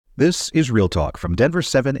This is Real Talk from Denver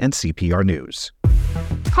 7 and CPR News.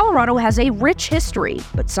 Colorado has a rich history,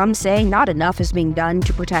 but some say not enough is being done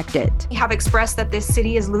to protect it. We have expressed that this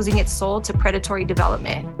city is losing its soul to predatory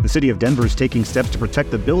development. The city of Denver is taking steps to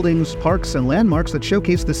protect the buildings, parks, and landmarks that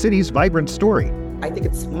showcase the city's vibrant story. I think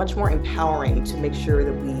it's much more empowering to make sure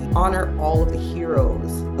that we honor all of the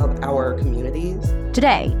heroes of our communities.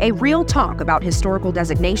 Today, a real talk about historical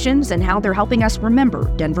designations and how they're helping us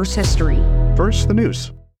remember Denver's history. First, the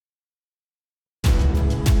news.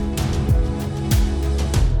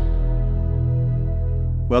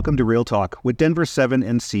 Welcome to Real Talk with Denver 7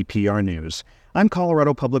 and CPR News. I'm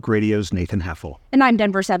Colorado Public Radio's Nathan Heffel. And I'm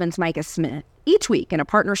Denver 7's Micah Smith. Each week, in a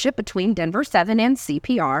partnership between Denver 7 and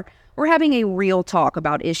CPR, we're having a real talk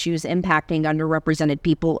about issues impacting underrepresented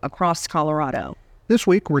people across Colorado. This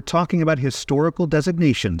week, we're talking about historical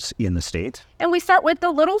designations in the state. And we start with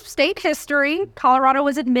the little state history. Colorado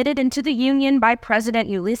was admitted into the Union by President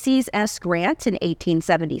Ulysses S. Grant in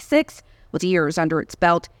 1876. With years under its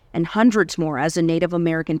belt and hundreds more as a Native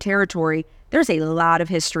American territory, there's a lot of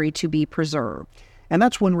history to be preserved. And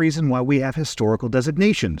that's one reason why we have historical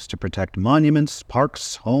designations, to protect monuments,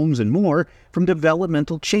 parks, homes, and more from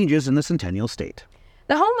developmental changes in the Centennial State.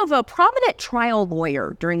 The home of a prominent trial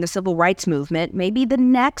lawyer during the Civil Rights Movement may be the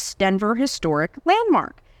next Denver historic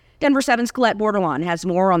landmark. Denver 7's Colette Bordelon has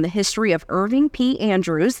more on the history of Irving P.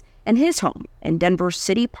 Andrews and his home in Denver's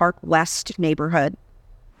City Park West neighborhood.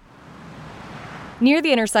 Near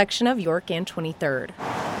the intersection of York and 23rd,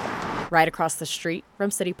 right across the street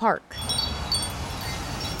from City Park,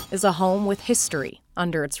 is a home with history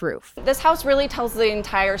under its roof. This house really tells the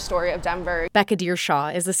entire story of Denver. Becca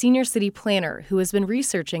Deershaw is a senior city planner who has been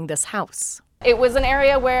researching this house. It was an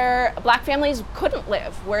area where Black families couldn't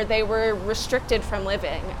live, where they were restricted from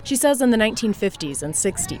living. She says in the 1950s and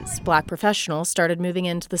 60s, Black professionals started moving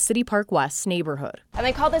into the City Park West neighborhood. And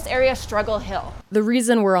they call this area Struggle Hill. The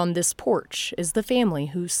reason we're on this porch is the family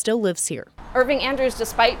who still lives here. Irving Andrews,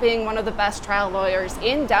 despite being one of the best trial lawyers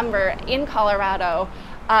in Denver, in Colorado,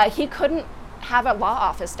 he couldn't have a law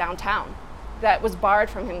office downtown. That was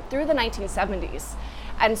barred from him through the 1970s.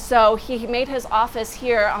 And so he made his office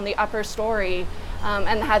here on the upper story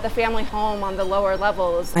and had the family home on the lower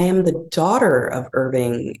levels. I am the daughter of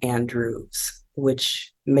Irving Andrews,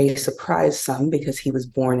 which may surprise some because he was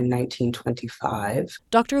born in 1925.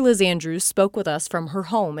 Dr. Liz Andrews spoke with us from her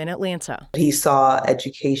home in Atlanta. He saw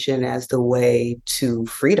education as the way to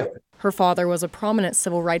freedom. Her father was a prominent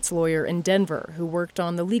civil rights lawyer in Denver who worked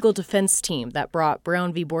on the legal defense team that brought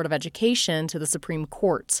Brown v. Board of Education to the Supreme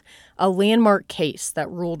Court. A landmark case that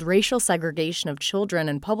ruled racial segregation of children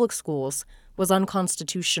in public schools was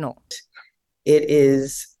unconstitutional. It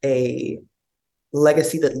is a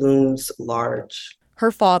legacy that looms large. Her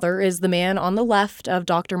father is the man on the left of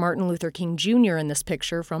Dr. Martin Luther King Jr. in this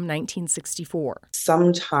picture from 1964.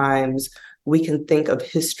 Sometimes we can think of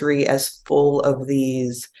history as full of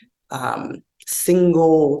these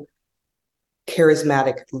single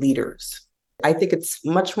charismatic leaders. I think it's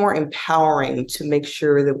much more empowering to make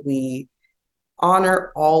sure that we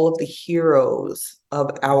honor all of the heroes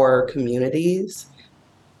of our communities,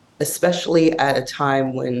 especially at a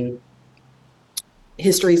time when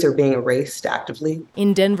histories are being erased actively.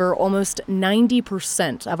 In Denver, almost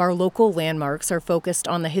 90% of our local landmarks are focused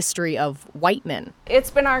on the history of white men. It's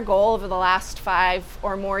been our goal over the last 5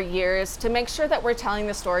 or more years to make sure that we're telling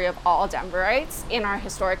the story of all Denverites in our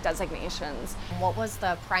historic designations. What was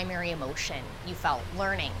the primary emotion you felt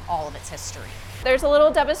learning all of its history? There's a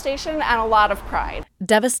little devastation and a lot of pride.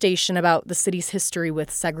 Devastation about the city's history with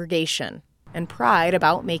segregation, and pride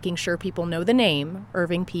about making sure people know the name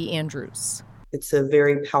Irving P. Andrews. It's a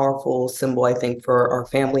very powerful symbol, I think, for our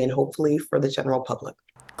family and hopefully for the general public.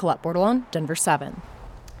 Colette Bordelon, Denver 7.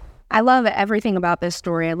 I love everything about this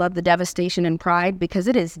story. I love the devastation and pride because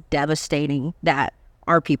it is devastating that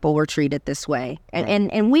our people were treated this way.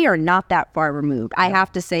 And we are not that far removed. I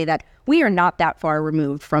have to say that we are not that far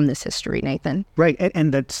removed from this history, Nathan. Right,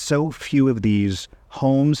 and that so few of these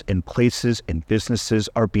homes and places and businesses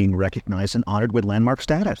are being recognized and honored with landmark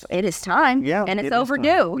status. It is time, and it's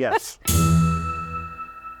overdue. Yes.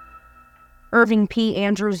 Irving P.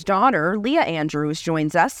 Andrews' daughter, Leah Andrews,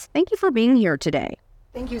 joins us. Thank you for being here today.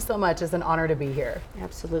 Thank you so much. It's an honor to be here.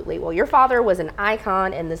 Absolutely. Well, your father was an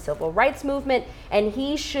icon in the civil rights movement, and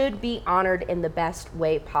he should be honored in the best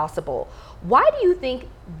way possible. Why do you think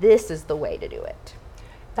this is the way to do it?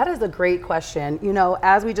 That is a great question. You know,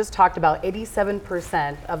 as we just talked about,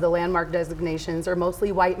 87% of the landmark designations are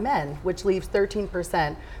mostly white men, which leaves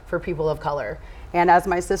 13% for people of color. And as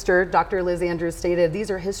my sister, Dr. Liz Andrews, stated, these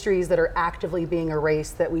are histories that are actively being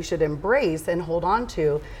erased that we should embrace and hold on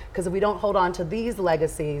to, because if we don't hold on to these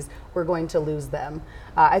legacies, we're going to lose them.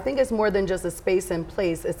 I think it's more than just a space and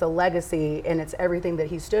place, it's a legacy, and it's everything that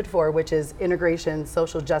he stood for, which is integration,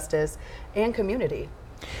 social justice, and community.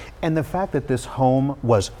 And the fact that this home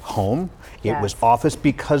was home, Yes. it was office,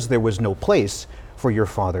 because there was no place for your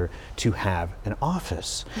father to have an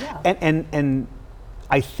office. Yeah. And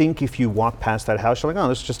I think if you walk past that house, you're like, oh,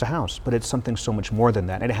 this is just a house. But it's something so much more than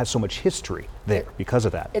that. And it has so much history there because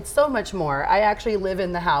of that. It's so much more. I actually live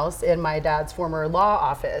in the house in my dad's former law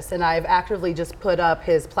office, and I've actively just put up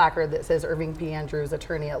his placard that says Irving P. Andrews,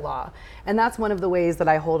 attorney at law. And that's one of the ways that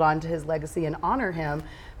I hold on to his legacy and honor him,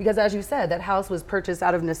 because as you said, that house was purchased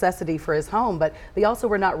out of necessity for his home, but they also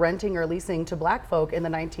were not renting or leasing to black folk in the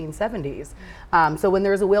 1970s. So when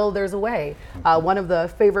there's a will, there's a way. One of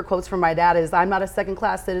the favorite quotes from my dad is, I'm not a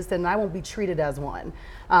second-class citizen, and I won't be treated as one.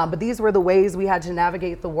 But these were the ways we had to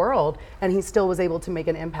navigate the world, and he still was able to make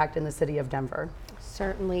an impact in the city of Denver.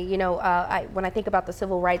 Certainly. You know, when I think about the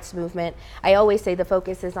civil rights movement, I always say the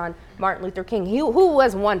focus is on Martin Luther King, who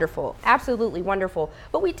was wonderful, absolutely wonderful.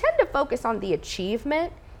 But we tend to focus on the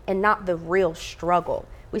achievement and not the real struggle.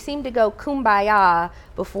 We seem to go kumbaya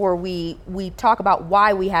before we talk about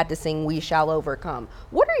why we had to sing We Shall Overcome.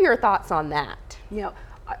 What are your thoughts on that? You know,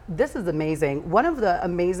 this is amazing. One of the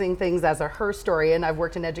amazing things as a her story, and I've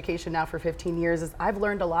worked in education now for 15 years, is I've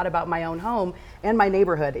learned a lot about my own home and my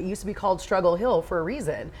neighborhood. It used to be called Struggle Hill for a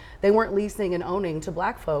reason. They weren't leasing and owning to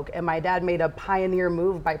black folk, and my dad made a pioneer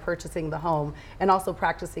move by purchasing the home and also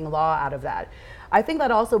practicing law out of that. I think that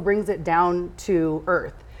also brings it down to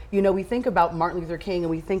earth. You know, we think about Martin Luther King and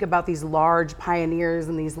we think about these large pioneers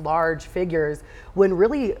and these large figures, when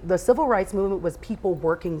really the civil rights movement was people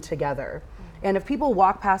working together. And if people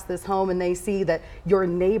walk past this home and they see that your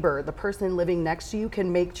neighbor, the person living next to you,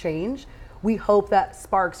 can make change, we hope that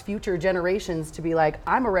sparks future generations to be like,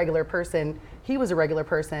 I'm a regular person, he was a regular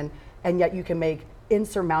person, and yet you can make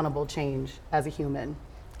insurmountable change as a human.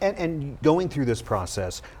 And going through this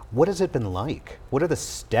process, what has it been like? What are the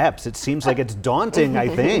steps? It seems like it's daunting, I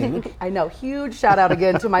think. I know. Huge shout out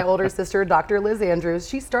again to my older sister, Dr. Liz Andrews.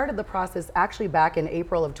 She started the process actually back in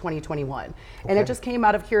April of 2021. And it just came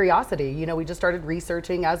out of curiosity. You know, we just started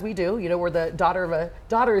researching as we do. You know, we're the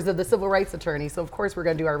daughters of the civil rights attorney. So of course we're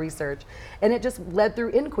going to do our research. And it just led through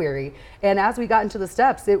inquiry. And as we got into the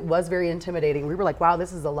steps, it was very intimidating. We were like, wow,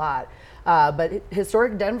 this is a lot. But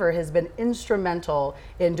Historic Denver has been instrumental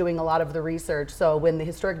in doing a lot of the research. So when the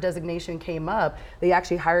historic designation came up, they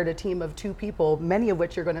actually hired a team of 2 people, many of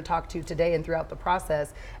which you're going to talk to today and throughout the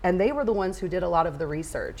process. And they were the ones who did a lot of the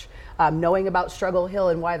research, knowing about Struggle Hill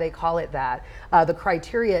and why they call it that. The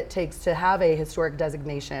criteria it takes to have a historic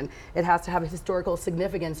designation. It has to have a historical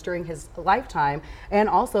significance during his lifetime and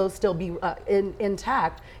also still be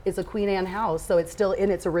intact. It's a Queen Anne house, so it's still in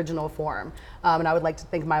its original form. And I would like to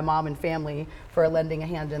thank my mom and family for lending a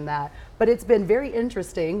hand in that. But it's been very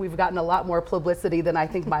interesting. We've gotten a lot more publicity than I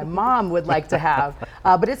think my mom would like to have.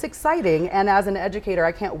 But it's exciting. And as an educator,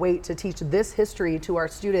 I can't wait to teach this history to our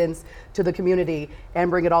students, to the community,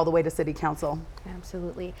 and bring it all the way to City Council.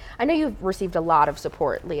 Absolutely. I know you've received a lot of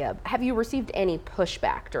support, Leah. Have you received any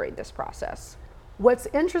pushback during this process? What's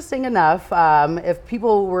interesting enough, if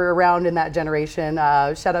people were around in that generation,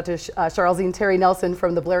 shout out to Charlesine Terry Nelson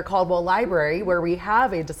from the Blair Caldwell Library, where we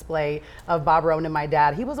have a display of Bob Roan and my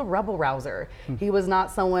dad. He was a rebel rouser. He was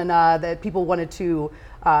not someone that people wanted to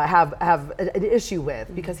have an issue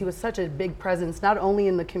with, because he was such a big presence, not only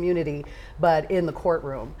in the community, but in the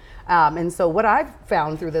courtroom. And so what I've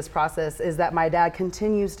found through this process is that my dad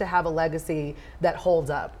continues to have a legacy that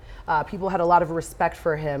holds up. People had a lot of respect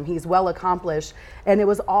for him. He's well accomplished, and it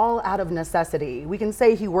was all out of necessity. We can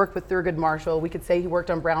say he worked with Thurgood Marshall. We could say he worked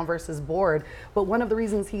on Brown versus Board, but one of the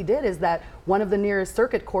reasons he did is that one of the nearest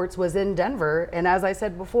circuit courts was in Denver, and as I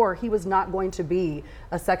said before, he was not going to be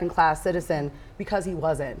a second-class citizen because he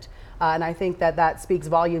wasn't. And I think that that speaks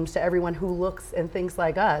volumes to everyone who looks and thinks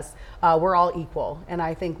like us. We're all equal. And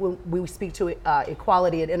I think when we speak to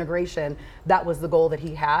equality and integration, that was the goal that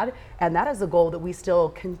he had. And that is a goal that we still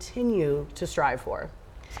continue to strive for.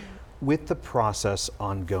 With the process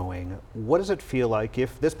ongoing, what does it feel like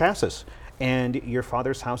if this passes and your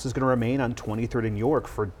father's house is going to remain on 23rd and York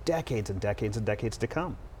for decades and decades and decades to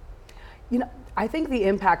come? You know, I think the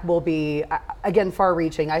impact will be, again,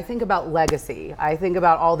 far-reaching. I think about legacy. I think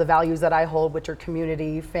about all the values that I hold, which are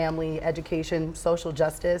community, family, education, social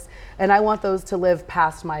justice, and I want those to live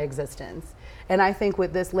past my existence. And I think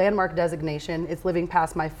with this landmark designation, it's living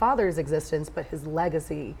past my father's existence, but his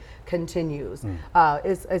legacy continues.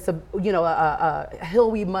 It's a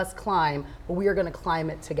hill we must climb, but we are going to climb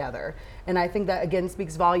it together. And I think that again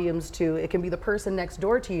speaks volumes to, it can be the person next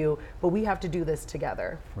door to you, but we have to do this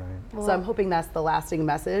together. Right. So I'm hoping that's the lasting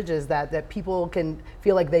message, is that people can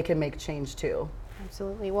feel like they can make change too.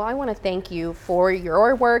 Absolutely. Well, I want to thank you for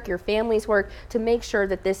your work, your family's work, to make sure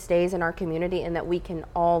that this stays in our community and that we can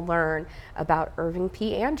all learn about Irving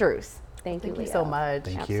P. Andrews. Thank you, Thank you Leah. so much.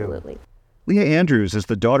 Thank you. Absolutely. Leah Andrews is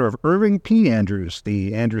the daughter of Irving P. Andrews.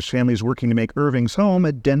 The Andrews family is working to make Irving's home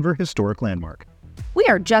a Denver historic landmark. We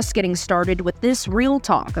are just getting started with this real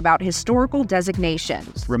talk about historical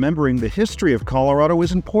designations. Remembering the history of Colorado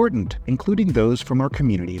is important, including those from our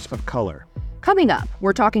communities of color. Coming up,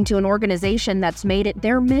 we're talking to an organization that's made it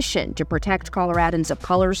their mission to protect Coloradans of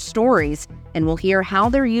color's stories, and we'll hear how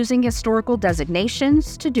they're using historical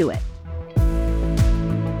designations to do it.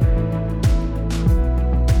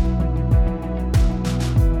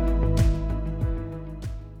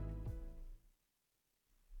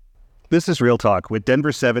 This is Real Talk with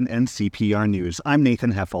Denver 7 and CPR News. I'm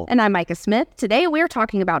Nathan Heffel. And I'm Micah Smith. Today we're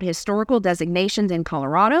talking about historical designations in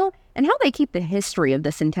Colorado and how they keep the history of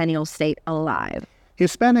the Centennial State alive.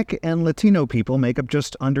 Hispanic and Latino people make up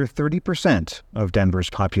just under 30% of Denver's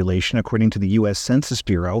population, according to the U.S. Census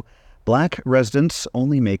Bureau. Black residents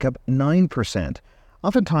only make up 9%.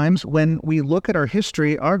 Oftentimes, when we look at our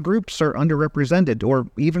history, our groups are underrepresented or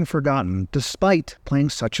even forgotten, despite playing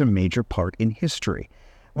such a major part in history.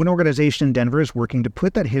 One organization in Denver is working to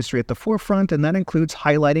put that history at the forefront, and that includes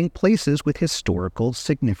highlighting places with historical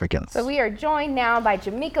significance. So we are joined now by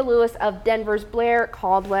Jamaica Lewis of Denver's Blair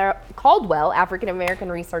Caldwell African American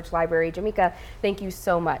Research Library. Jamaica, thank you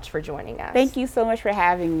so much for joining us. Thank you so much for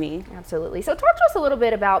having me. Absolutely. So talk to us a little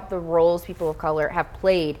bit about the roles people of color have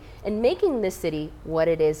played in making this city what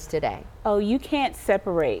it is today. Oh, you can't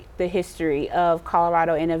separate the history of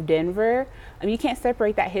Colorado and of Denver. You can't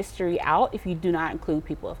separate that history out if you do not include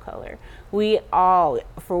people of color. We all,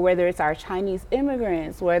 for whether it's our Chinese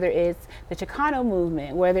immigrants, whether it's the Chicano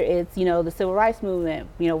movement, whether it's, the civil rights movement,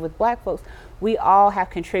 with black folks, we all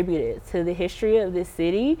have contributed to the history of this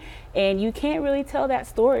city. And you can't really tell that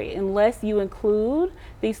story unless you include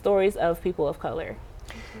these stories of people of color.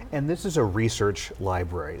 And this is a research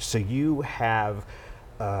library, so you have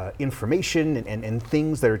information and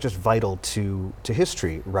things that are just vital to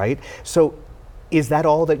history, right? So is that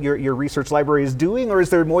all that your research library is doing, or is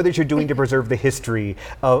there more that you're doing to preserve the history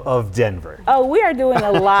of Denver? Oh, we are doing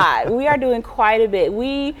a lot. We are doing quite a bit.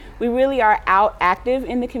 We really are out active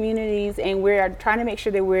in the communities, and we're trying to make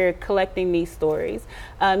sure that we're collecting these stories.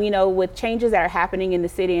 With changes that are happening in the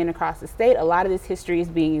city and across the state, a lot of this history is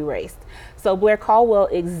being erased. So Blair Caldwell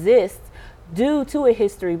exists due to a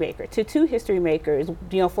history maker, to two history makers,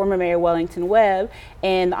 former Mayor Wellington Webb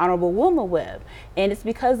and the Honorable Wilma Webb. And it's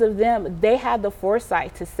because of them, they had the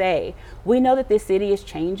foresight to say, we know that this city is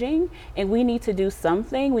changing and we need to do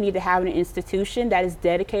something. We need to have an institution that is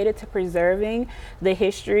dedicated to preserving the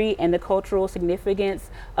history and the cultural significance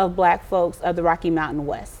of Black folks of the Rocky Mountain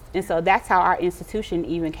West. And so that's how our institution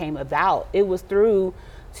even came about. It was through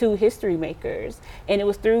two history makers, and it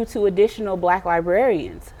was through two additional Black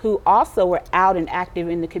librarians who also were out and active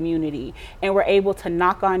in the community and were able to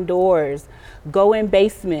knock on doors, go in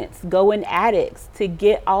basements, go in attics to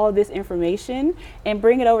get all of this information and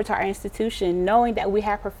bring it over to our institution, knowing that we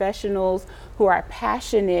have professionals who are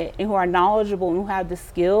passionate and who are knowledgeable and who have the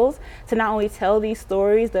skills to not only tell these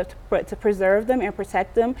stories, but to preserve them and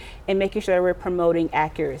protect them, and making sure that we're promoting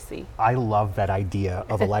accuracy. I love that idea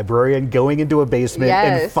of a librarian going into a basement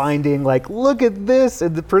Yes. and finding, look at this,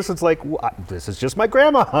 and the person's like, this is just my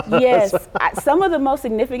grandma. Yes, some of the most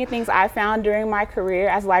significant things I found during my career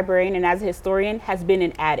as a librarian and as a historian has been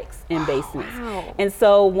in attics and basements. Wow. And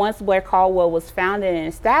so once Blair Caldwell was founded and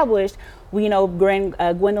established,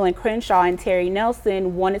 Gwendolyn Crenshaw and Terry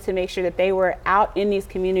Nelson wanted to make sure that they were out in these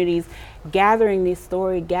communities, gathering these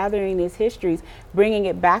stories, gathering these histories, bringing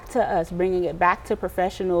it back to us, bringing it back to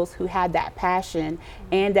professionals who had that passion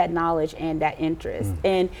and that knowledge and that interest.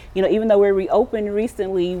 And, even though we're reopened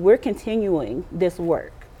recently, we're continuing this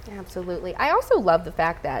work. Absolutely. I also love the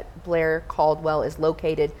fact that Blair Caldwell is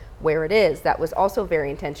located where it is. That was also very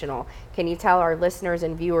intentional. Can you tell our listeners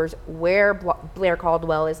and viewers where Blair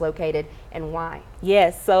Caldwell is located and why?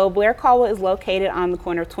 Yes, so Blair Caldwell is located on the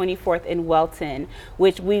corner of 24th and Welton,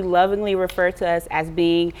 which we lovingly refer to us as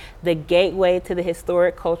being the gateway to the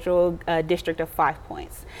historic cultural district of 5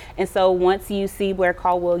 Points. And so once you see Blair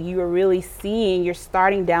Caldwell, you are really you're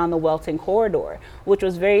starting down the Welton corridor, which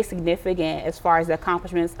was very significant as far as the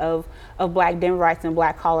accomplishments of Black Denverites and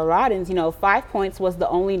Black Coloradans. You know, 5 Points was the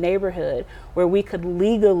only neighborhood where we could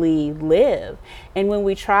legally live. And when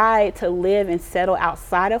we tried to live and settle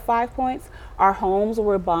outside of 5 Points, our homes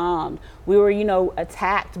were bombed. We were,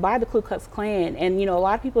 attacked by the Ku Klux Klan. And, a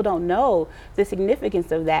lot of people don't know the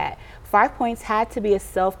significance of that. 5 Points had to be a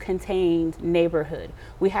self-contained neighborhood.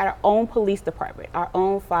 We had our own police department, our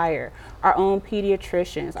own fire, our own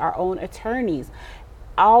pediatricians, our own attorneys.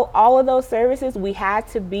 All of those services, we had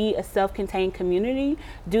to be a self-contained community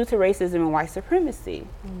due to racism and white supremacy.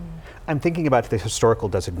 I'm thinking about the historical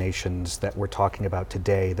designations that we're talking about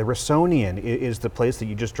today. The Rossonian is the place that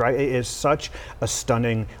you just drive. It is such a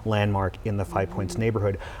stunning landmark in the 5 Points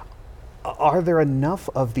neighborhood. Are there enough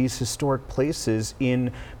of these historic places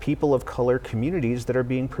in people of color communities that are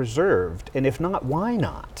being preserved? And if not, why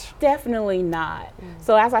not? Definitely not.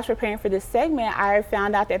 So as I was preparing for this segment, I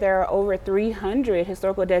found out that there are over 300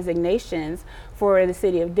 historical designations for the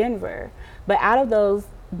city of Denver. But out of those,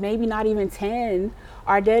 maybe not even 10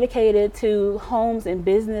 are dedicated to homes and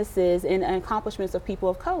businesses and accomplishments of people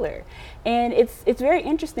of color. And it's very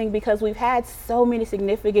interesting because we've had so many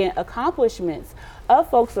significant accomplishments of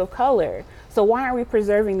folks of color. So why aren't we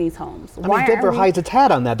preserving these homes? I mean, Denver hides its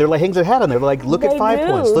hat on that. They're like, hangs its hat on there. They're like, look at 5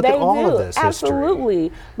 Points. Look at all of this Absolutely.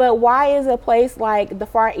 history. But why is a place like the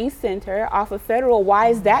Far East Center off of Federal, why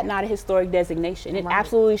is that not a historic designation? It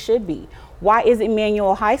absolutely should be. Why is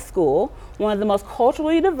Emmanuel High School, one of the most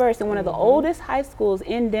culturally diverse and one of the oldest high schools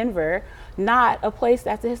in Denver, not a place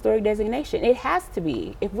that's a historic designation? It has to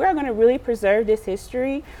be. If we're going to really preserve this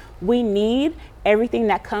history, we need everything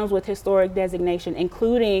that comes with historic designation,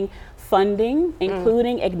 including funding,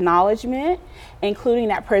 including acknowledgement, including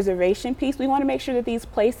that preservation piece. We want to make sure that these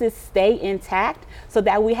places stay intact so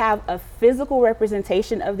that we have a physical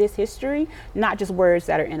representation of this history, not just words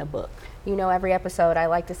that are in a book. Every episode I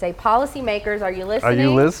like to say, policymakers, are you listening? Are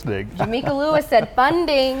you listening? Jamaica Lewis said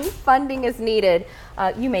funding is needed.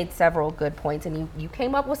 You made several good points, and you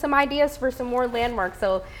came up with some ideas for some more landmarks.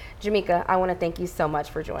 So Jamaica, I want to thank you so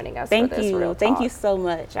much for joining us. Thank for this you. Real Talk. Thank you so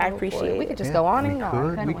much. I appreciate it. We could just go on and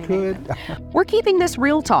on. We could. We're keeping this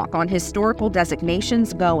Real Talk on historical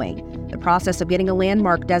designations going. The process of getting a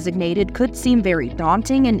landmark designated could seem very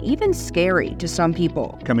daunting and even scary to some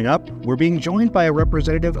people. Coming up, we're being joined by a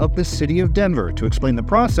representative of the city of Denver to explain the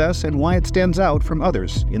process and why it stands out from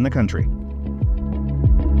others in the country.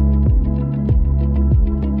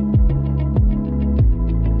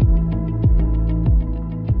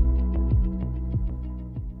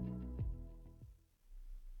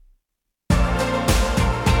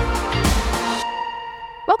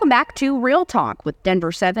 Welcome back to Real Talk with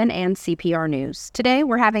Denver 7 and CPR News. Today,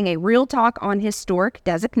 we're having a Real Talk on historic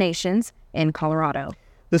designations in Colorado.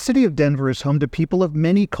 The city of Denver is home to people of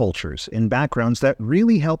many cultures and backgrounds that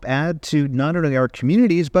really help add to not only our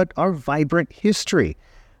communities, but our vibrant history.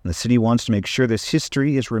 And the city wants to make sure this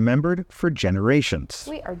history is remembered for generations.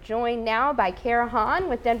 We are joined now by Kara Hahn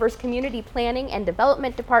with Denver's Community Planning and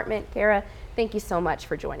Development Department. Kara, thank you so much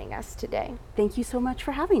for joining us today. Thank you so much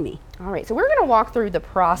for having me. All right, so we're going to walk through the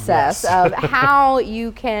process of how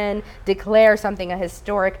you can declare something a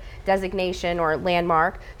historic designation or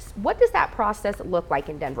landmark. What does that process look like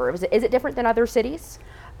in Denver? Is it different than other cities?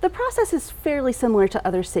 The process is fairly similar to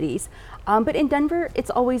other cities, but in Denver, it's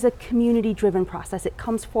always a community-driven process. It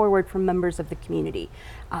comes forward from members of the community.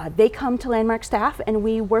 They come to Landmark staff, and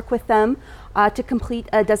we work with them to complete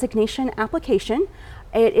a designation application.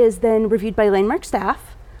 It is then reviewed by Landmark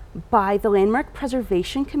staff, by the Landmark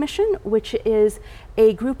Preservation Commission, which is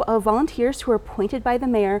a group of volunteers who are appointed by the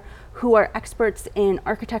mayor, who are experts in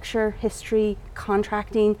architecture, history,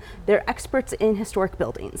 contracting. They're experts in historic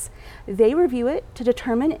buildings. They review it to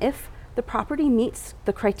determine if the property meets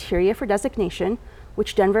the criteria for designation,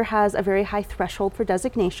 which Denver has a very high threshold for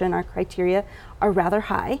designation. Our criteria are rather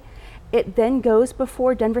high. It then goes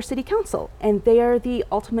before Denver City Council, and they are the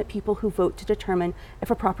ultimate people who vote to determine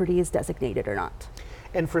if a property is designated or not.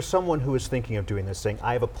 And for someone who is thinking of doing this, saying,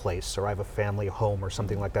 I have a place or I have a family home or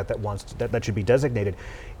something like that that should be designated,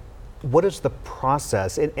 what is the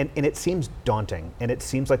process? And it seems daunting, and it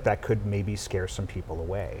seems like that could maybe scare some people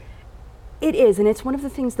away. It is, and it's one of the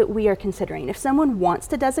things that we are considering. If someone wants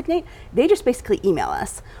to designate, they just basically email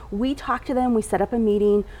us. We talk to them, we set up a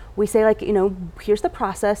meeting, we say here's the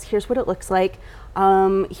process, here's what it looks like,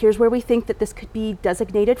 here's where we think that this could be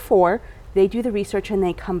designated for. They do the research and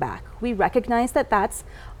they come back. We recognize that that's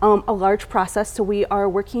a large process, so we are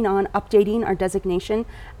working on updating our designation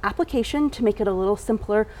application to make it a little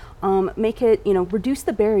simpler, make it, reduce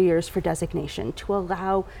the barriers for designation to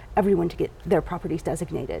allow everyone to get their properties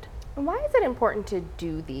designated. Why is it important to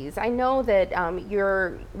do these? I know that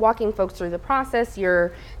you're walking folks through the process,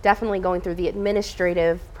 you're definitely going through the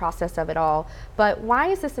administrative process of it all, but why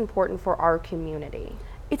is this important for our community?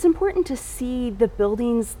 It's important to see the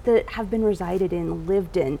buildings that have been resided in,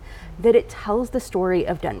 lived in, that it tells the story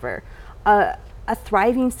of Denver. A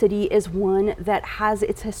thriving city is one that has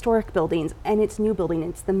its historic buildings and its new building.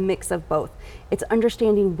 It's the mix of both. It's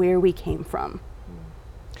understanding where we came from.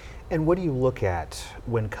 And what do you look at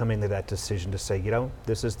when coming to that decision to say,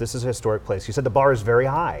 this is a historic place? You said the bar is very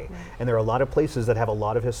high, and there are a lot of places that have a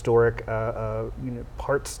lot of historic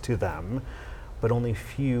parts to them, but only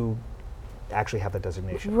few actually have that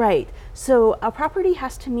designation. Right. So a property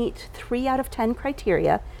has to meet 3 out of 10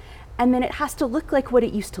 criteria, and then it has to look like what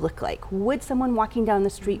it used to look like. Would someone walking down the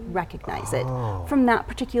street recognize it from that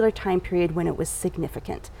particular time period when it was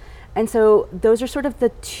significant? And so those are sort of the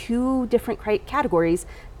 2 different categories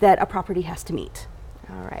that a property has to meet.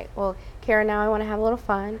 All right. Well, Kara, now I want to have a little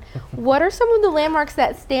fun. What are some of the landmarks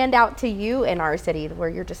that stand out to you in our city where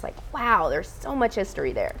you're just like, wow, there's so much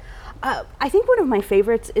history there? I think one of my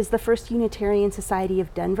favorites is the First Unitarian Society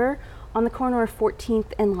of Denver on the corner of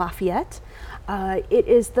 14th and Lafayette. It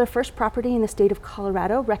is the first property in the state of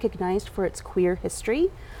Colorado recognized for its queer history.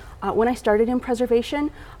 When I started in preservation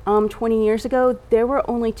 20 years ago, there were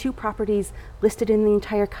only 2 properties listed in the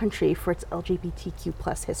entire country for its LGBTQ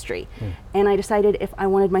plus history. And I decided if I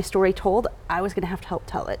wanted my story told, I was going to have to help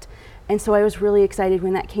tell it. And so I was really excited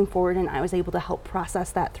when that came forward and I was able to help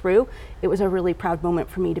process that through. It was a really proud moment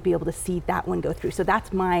for me to be able to see that one go through. So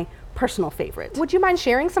that's my personal favorite. Would you mind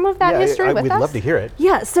sharing some of that history with us? We'd love to hear it.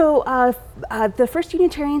 Yeah, so the First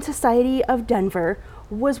Unitarian Society of Denver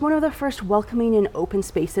was one of the first welcoming and open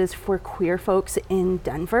spaces for queer folks in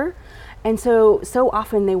Denver. And so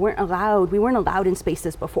often we weren't allowed in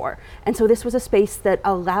spaces before. And so this was a space that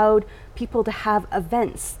allowed people to have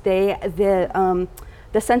events.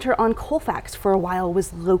 The Center on Colfax for a while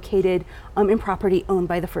was located in property owned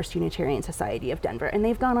by the First Unitarian Society of Denver. And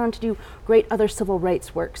they've gone on to do great other civil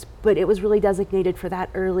rights works, but it was really designated for that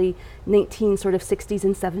early 60s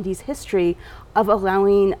and 70s history of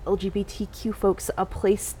allowing LGBTQ folks a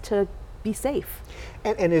place to be safe.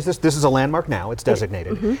 And is this is a landmark now, it's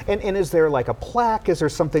designated. And is there like a plaque, is there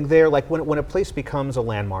something there? Like when a place becomes a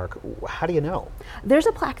landmark, how do you know? There's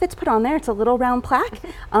a plaque that's put on there, it's a little round plaque.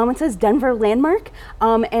 It says Denver Landmark,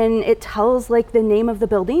 and it tells like the name of the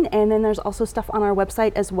building, and then there's also stuff on our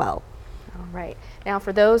website as well. All right. Now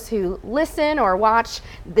for those who listen or watch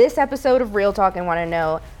this episode of Real Talk and want to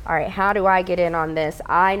know, all right, how do I get in on this?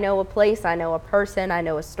 I know a place, I know a person, I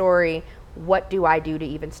know a story. What do I do to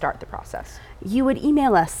even start the process? You would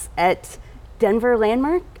email us at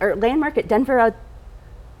Landmark at Denver.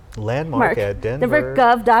 Landmark at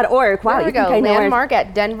denvergov.org. Wow, there we go. Landmark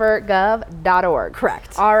at denvergov.org.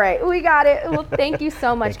 Correct. All right, we got it. Well, thank you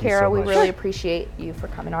so much, Kara. So we really appreciate you for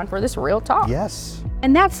coming on for this Real Talk. Yes.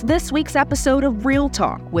 And that's this week's episode of Real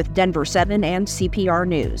Talk with Denver 7 and CPR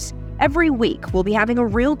News. Every week, we'll be having a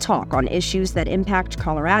real talk on issues that impact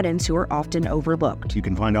Coloradans who are often overlooked. You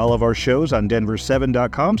can find all of our shows on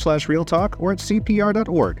denver7.com/realtalk or at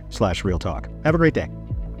cpr.org/realtalk. Have a great day.